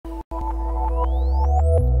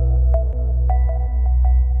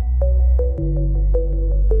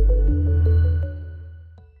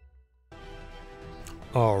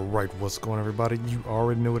Alright, what's going on, everybody? You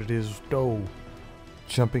already know what it is, though.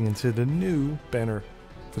 Jumping into the new banner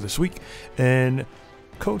for this week. And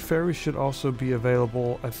Code Fairy should also be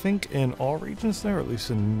available, I think, in all regions there, at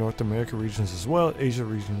least in North America regions as well, Asia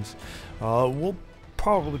regions. We'll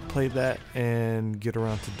probably play that and get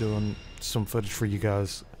around to doing some footage for you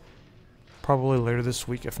guys probably later this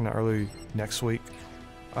week, if not early next week.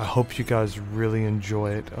 I hope you guys really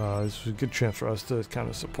enjoy it. This is a good chance for us to kind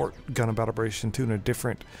of support Gundam Operation 2 in a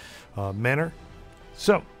different manner.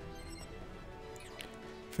 So,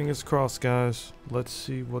 fingers crossed, guys. Let's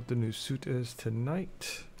see what the new suit is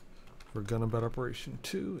tonight for Gundam Operation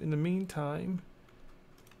 2. In the meantime,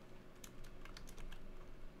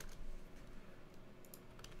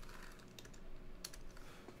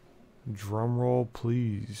 drum roll,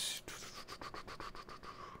 please.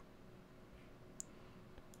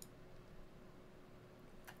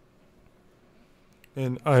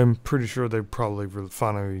 And I'm pretty sure they probably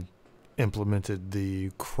finally implemented the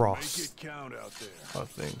cross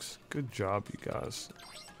things. Good job, you guys.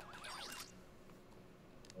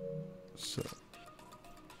 So,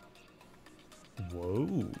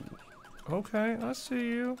 whoa. Okay, I see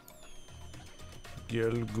you.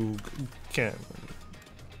 Gelgoog Cannon.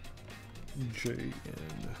 JN.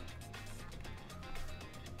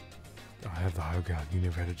 I have the high ground. You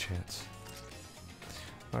never had a chance.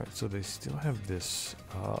 Alright, so they still have this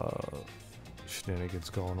shenanigans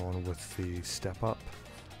going on with the step up.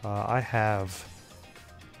 I have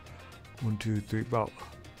 1, 2, 3, about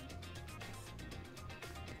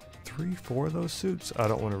 3, 4 of those suits. I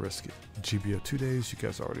don't want to risk it. GBO2 days, you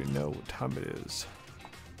guys already know what time it is.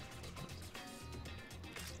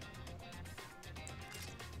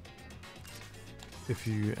 If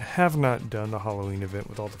you have not done the Halloween event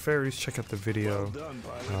with all the fairies, check out the video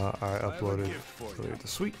I uploaded earlier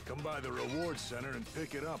this week. Come by the reward center and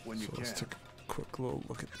pick it up when you can. Let's take a quick little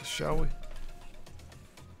look at this, shall we?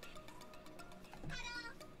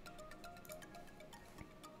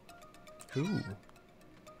 Ooh,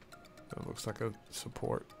 that looks like a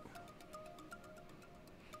support.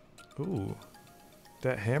 Ooh,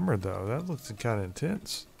 that hammer though, that looks kind of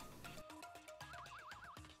intense.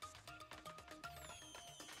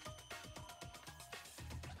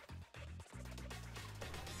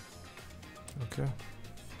 Okay.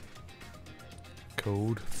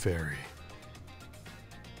 Code Fairy.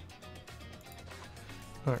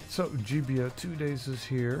 Alright, so GBO2 days is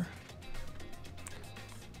here.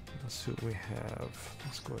 Let's see what we have.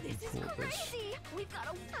 Let's go ahead and pull this. We've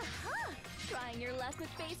got a trying your luck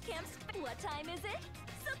with base camps. What time is it?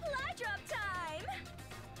 Supply drop time.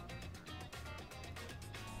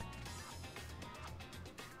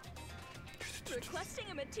 Requesting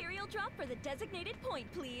a material drop for the designated point,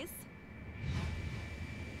 please.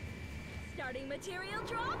 Starting material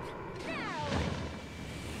drop now.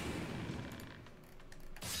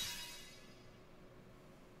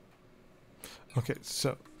 Okay,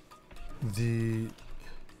 so the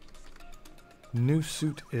new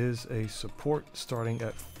suit is a support starting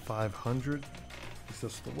at 500. That's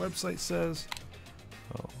what the website says.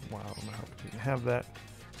 Oh wow, I don't know how we can have that.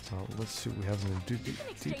 Let's see what we have in the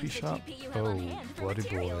DP shop. Oh, bloody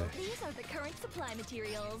boy. These are the current supply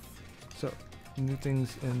materials. So, new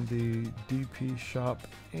things in the DP shop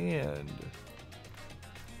and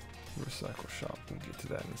recycle shop. We'll get to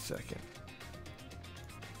that in a second.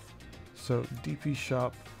 So, DP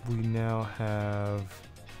shop, we now have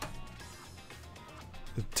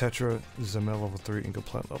the Tetra Xamel LV3 and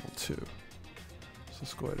Gaplant LV2. So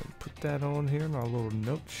let's go ahead and put that on here in our little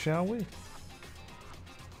note, shall we?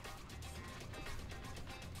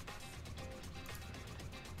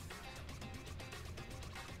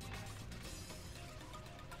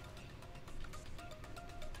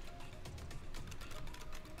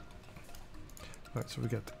 Alright, so we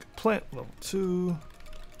got the Gaplant LV2.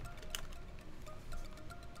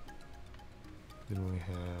 Then we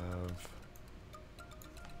have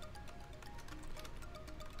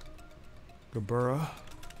Gerbera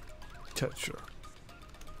Tetra.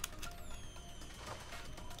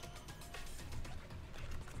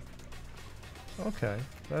 Okay,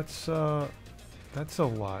 that's a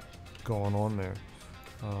lot going on there.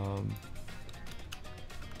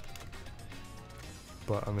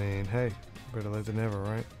 But I mean, hey, better late than never,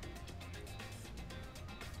 right?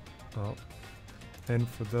 Oh, and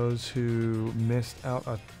for those who missed out,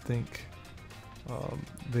 I think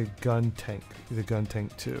the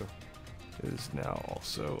Guntank II is now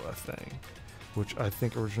also a thing, which I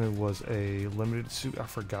think originally was a limited suit. I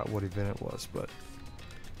forgot what event it was, but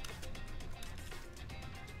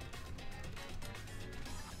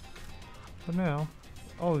now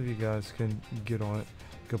all of you guys can get on it.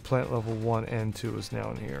 Gaplant level 1 and 2 is now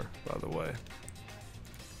in here, by the way.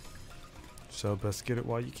 So best get it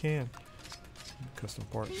while you can. Custom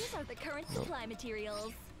parts. These are the current supply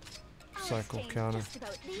materials. Cycle counter.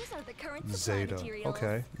 These are the current supply Zeta. materials.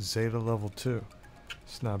 Okay. Zeta level 2.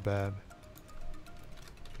 It's not bad.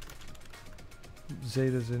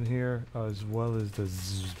 Zeta's in here, as well as the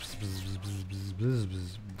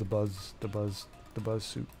buzz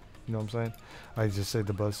suit. You know what I'm saying? I just say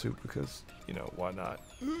the buzz suit because, you know, why not?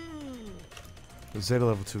 The Zeta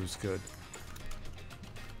level 2 is good.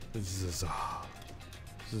 Zsa.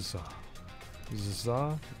 Zsa.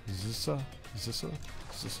 Zsa. Zsa. Zsa.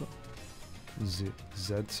 Zsa.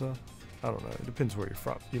 Zedsa. I don't know. It depends where you're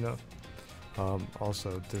from, you know.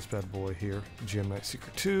 Also, this bad boy here, GMX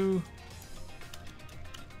Secret 2.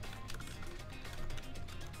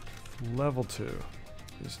 Level 2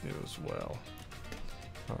 is new as well.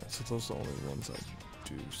 Alright, so those are the only ones I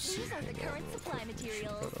do see. These are the current supply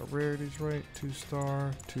materials. Got our rarities right.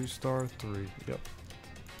 2-star, 2-star, 3. Yep.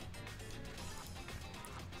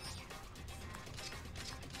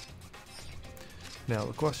 Now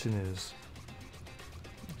the question is,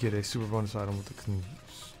 get a super bonus item with the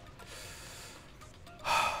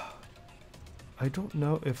I don't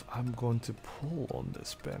know if I'm going to pull on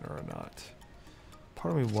this banner or not.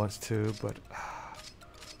 Part of me wants to, but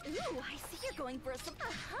Ooh, I see you're going for a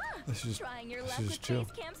let's just chill.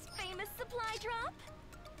 Base Camp's famous supply drop.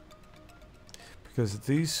 Because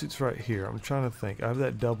these suits right here, I'm trying to think. I have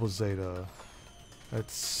that double Zeta at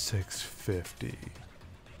 650.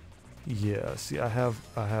 Yeah, see, I have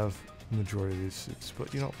majority of these suits,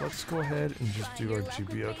 but you know, let's go ahead and just do our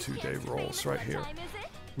GBO2 day rolls right here.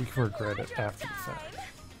 We can regret it after the fact.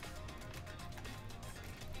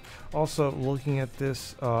 Also, looking at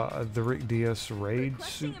this, the Rick Dias raid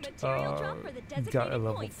suit got a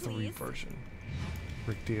level 3 version.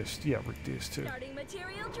 Rick Dias, yeah, Rick Dias 2. Starting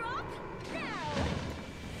material drop now.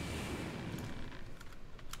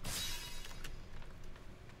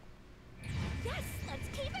 Yes, let's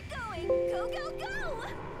keep it going. Go, go, go.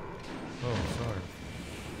 Oh, sorry.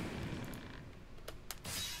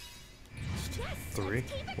 Yes, 3.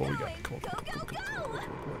 keep it What we going. got? Come on, Go, come on, go, come on, come on, go. come on,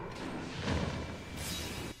 come on.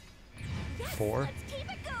 Yes, 4. let's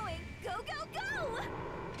keep it going. Go, go, go.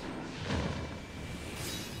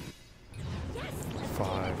 Yes, let's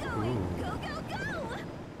 5. keep it going. Ooh. Go, go, go.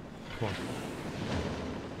 Come on.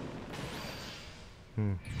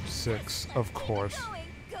 6, of course.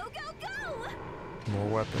 Go, go, go. More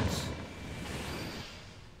weapons.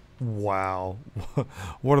 Wow.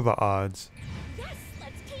 What are the odds? Yes,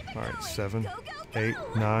 let's keep it Alright, going. 7, Go, go, go. 8,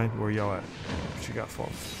 9. Where y'all at? What you got for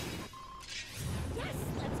me? Yes,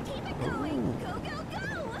 let's keep it going. Ooh. Go, go,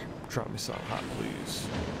 go. Drop me something hot, please.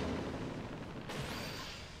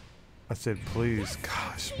 I said please.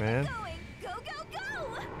 Gosh, Keep man. it going. Go, go, go.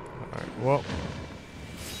 Alright, well.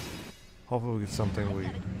 Hopefully we get something I've got a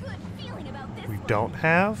good feeling about this we one. don't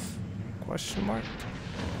have? Question mark?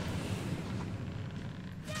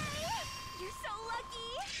 You're so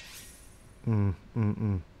lucky.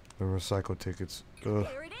 The recycle tickets. Ugh.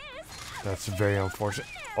 There it is. That's very unfortunate.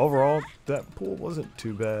 Overall, that pool wasn't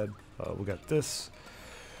too bad. We got this.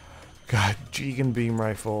 Got Jigen beam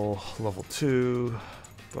rifle, level 2.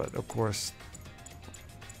 But of course,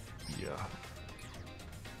 yeah.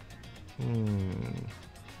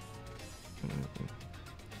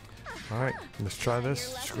 Alright, let's try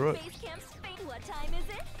this. Screw it. What time is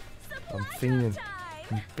it? I'm Supply fiending. drop time.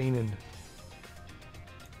 I'm fiending.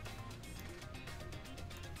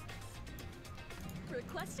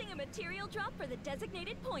 Requesting a material drop for the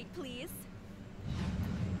designated point, please.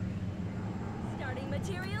 Starting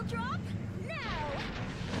material drop now.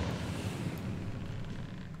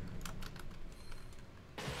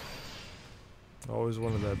 Always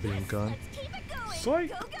wanted that beam gun. Let's keep it going. Psych.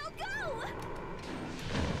 Go, go, go.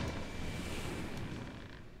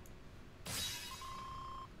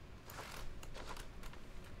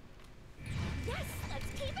 Yes, let's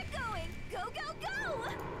keep it going. Go, go,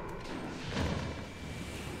 go.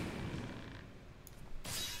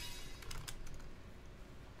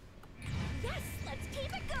 Yes, let's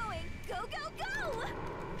keep it going. Go, go, go.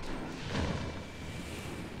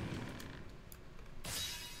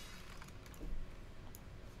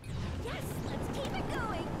 Yes, let's keep it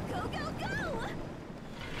going. Go, go, go.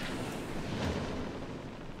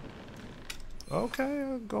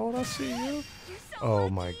 Okay, Gold, I see you. You're so Oh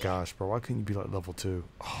lucky. my gosh, bro. Why couldn't you be like level 2?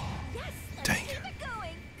 Oh, Yes, let's dang keep it. it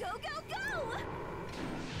going. Go, go, go.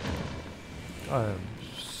 I am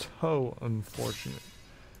so unfortunate.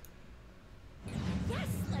 Yes,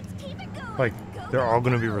 let's keep it going. Like, Go, they're go, all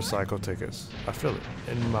going to be go. recycle tickets. I feel it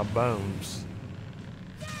in my bones.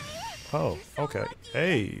 Oh, You're so okay. lucky.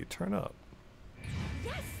 Hey, turn up.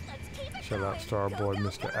 Yes, let's keep it Shout out going. Starboy, Go, go,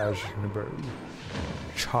 Mr. go. Ashnaber.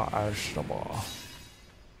 Chashnaba.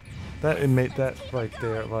 That inmate, that Let's keep right it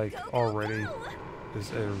there, going. like Go, go, already go.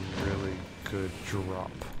 is a really good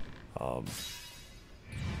drop.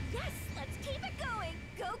 Yes, let's keep it going.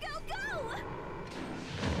 Go, go, go.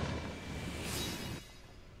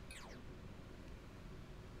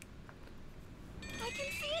 I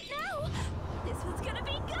can see it now. This one's gonna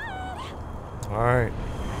be good. All right.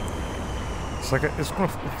 It's like it feels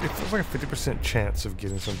like a 50% chance of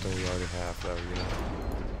getting something we already have, though. You know.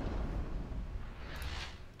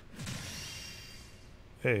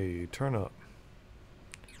 Hey, turn up.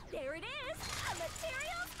 There it is. A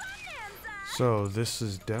material bonanza. So this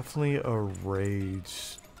is definitely a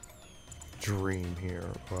raid's dream here.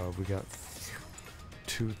 We got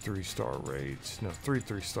 2 3-star raids. No, 3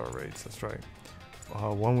 3-star raids. That's right.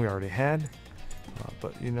 One we already had,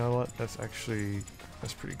 but you know what? That's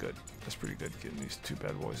pretty good. That's pretty good getting these 2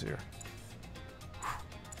 bad boys here.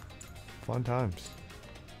 Fun times.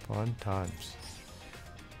 Fun times.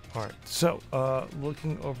 All right. So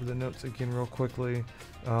looking over the notes again real quickly.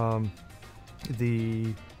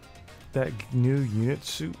 That new unit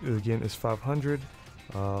suit again is 500.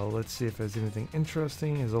 Let's see if there's anything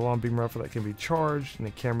interesting. There's a long beam rifle that can be charged and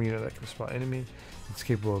a camera unit that can spot enemy. It's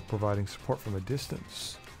capable of providing support from a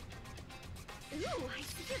distance. Ooh, I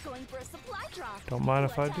see you're going for a supply drop. Don't mind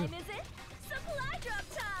if I What do. time is it? Supply drop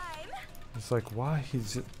time. It's like, why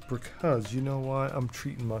is it? Because you know what? I'm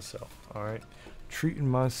treating myself. All right, treating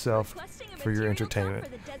myself Requesting a for your material drop entertainment. for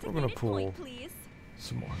the We're gonna designated pull point, please.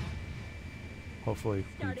 some more. Hopefully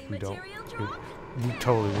Starting we don't. material drop. We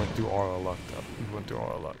totally went through all our luck though. We went through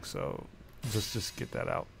all our luck, so just get that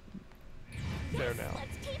out there Yes, now.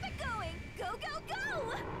 let's keep it going. Go, go,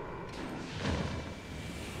 go.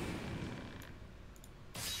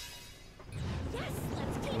 Yes,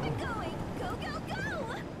 let's keep it going. Go, go,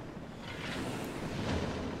 go.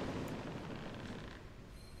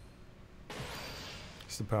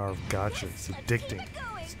 It's the power of gotcha. It's Let's keep addicting. it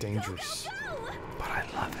going. It's dangerous. Go, go, go. But I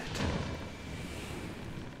love it.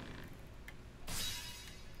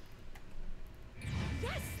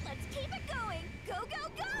 Yes, let's keep it going. Go, go,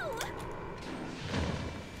 go.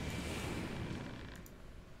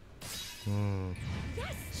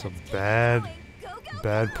 Yes, It's a let's keep it bad, going. Go, go,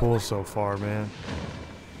 bad go. pull so far, man.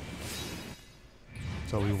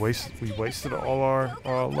 So we wasted all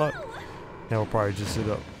our luck. Now we'll probably just sit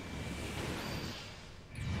up.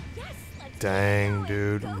 Yes, let's keep it Dang, going.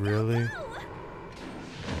 dude, Go, go, really? go.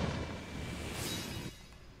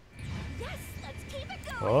 Yes, let's keep it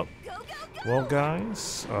going. Well, Go, go, go. well,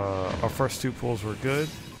 guys, our first 2 pulls were good.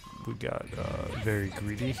 We got very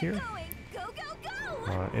greedy here Go, go,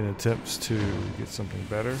 go. in attempts to get something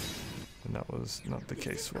better, and that was not the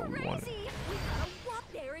case what we wanted. Crazy. We gotta walk.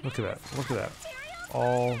 There it Look at is. that! Look at that! Material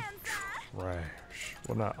All bonanza. trash.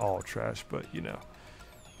 Well, not all trash, but you know,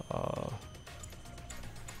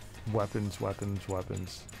 weapons.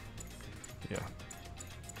 Yeah.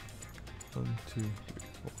 1, 2, 3,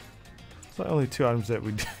 4. It's not only 2 items that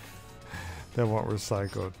we that weren't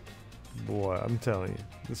recycled. Boy, I'm telling you,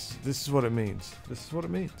 this is what it means. This is what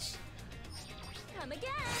it means. Come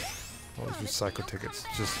again. All these Promise recycle you'll tickets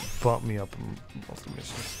come just back. bump me up in multi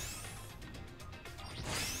missions.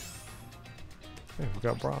 Hey, we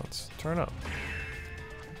got bronze. Turn up.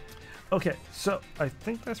 Okay, so I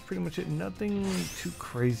think that's pretty much it. Nothing too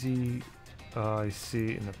crazy I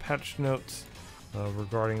see in the patch notes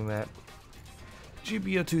regarding that.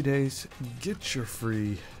 GBO2 days, get your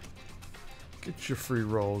free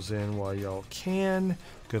rolls in while y'all can.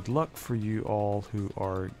 Good luck for you all who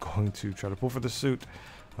are going to try to pull for the suit.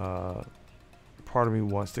 Part of me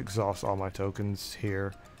wants to exhaust all my tokens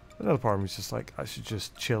here. Another part of me is just like, I should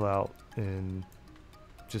just chill out and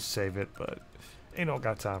just save it, but ain't no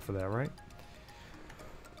got time for that, right?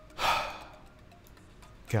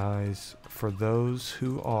 Guys, for those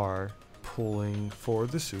who are pulling for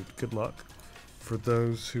the suit, good luck. For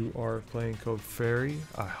those who are playing Code Fairy,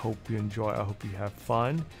 I hope you enjoy. I hope you have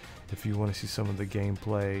fun. If you want to see some of the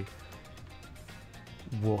gameplay,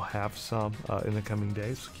 we'll have some in the coming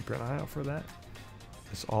days, so keep your eye out for that.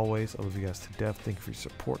 As always, I love you guys to death. Thank you for your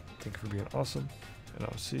support. Thank you for being awesome. And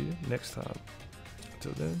I'll see you next time.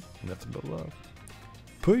 Until then, nothing but love.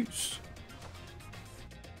 Peace.